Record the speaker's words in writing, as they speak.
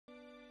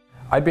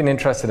I've been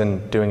interested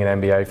in doing an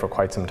MBA for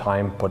quite some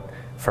time, but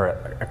for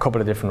a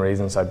couple of different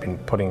reasons I've been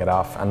putting it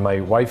off. And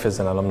my wife is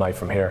an alumni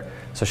from here,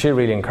 so she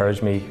really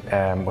encouraged me.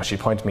 She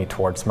pointed me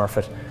towards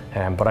Smurfit,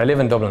 but I live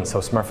in Dublin, so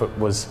Smurfit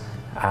was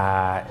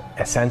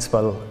a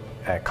sensible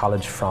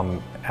college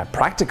from a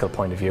practical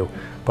point of view,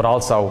 but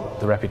also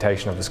the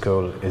reputation of the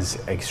school is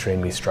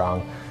extremely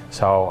strong.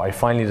 So I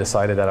finally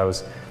decided that I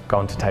was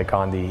going to take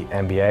on the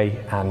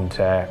MBA, and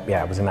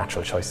yeah, it was a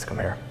natural choice to come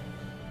here.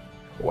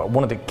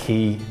 One of the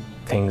key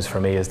things for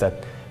me is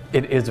that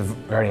it is a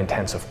very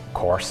intensive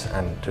course,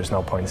 and there's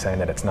no point in saying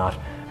that it's not,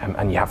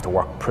 and you have to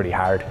work pretty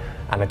hard.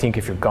 And I think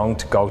if you're going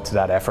to go to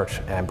that effort,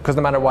 because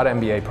no matter what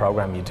MBA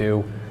program you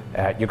do,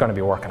 you're going to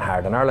be working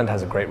hard. And Ireland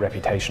has a great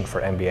reputation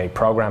for MBA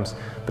programs,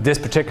 but this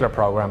particular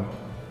program,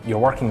 you're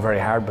working very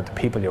hard, but the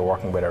people you're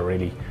working with are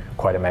really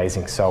quite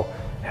amazing. So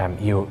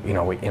you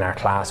know, in our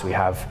class we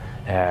have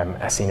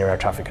a senior air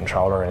traffic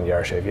controller in the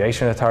Irish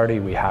Aviation Authority.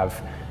 We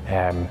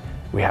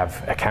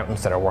have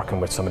accountants that are working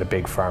with some of the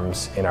big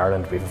firms in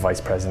Ireland. We have a vice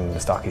president in the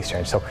stock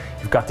exchange. So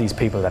you've got these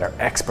people that are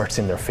experts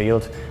in their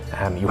field.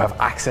 You have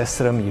access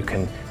to them. You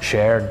can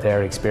share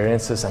their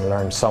experiences and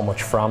learn so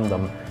much from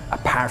them,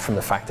 apart from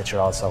the fact that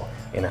you're also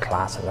in a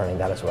class and learning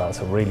that as well.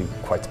 So really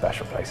quite a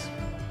special place.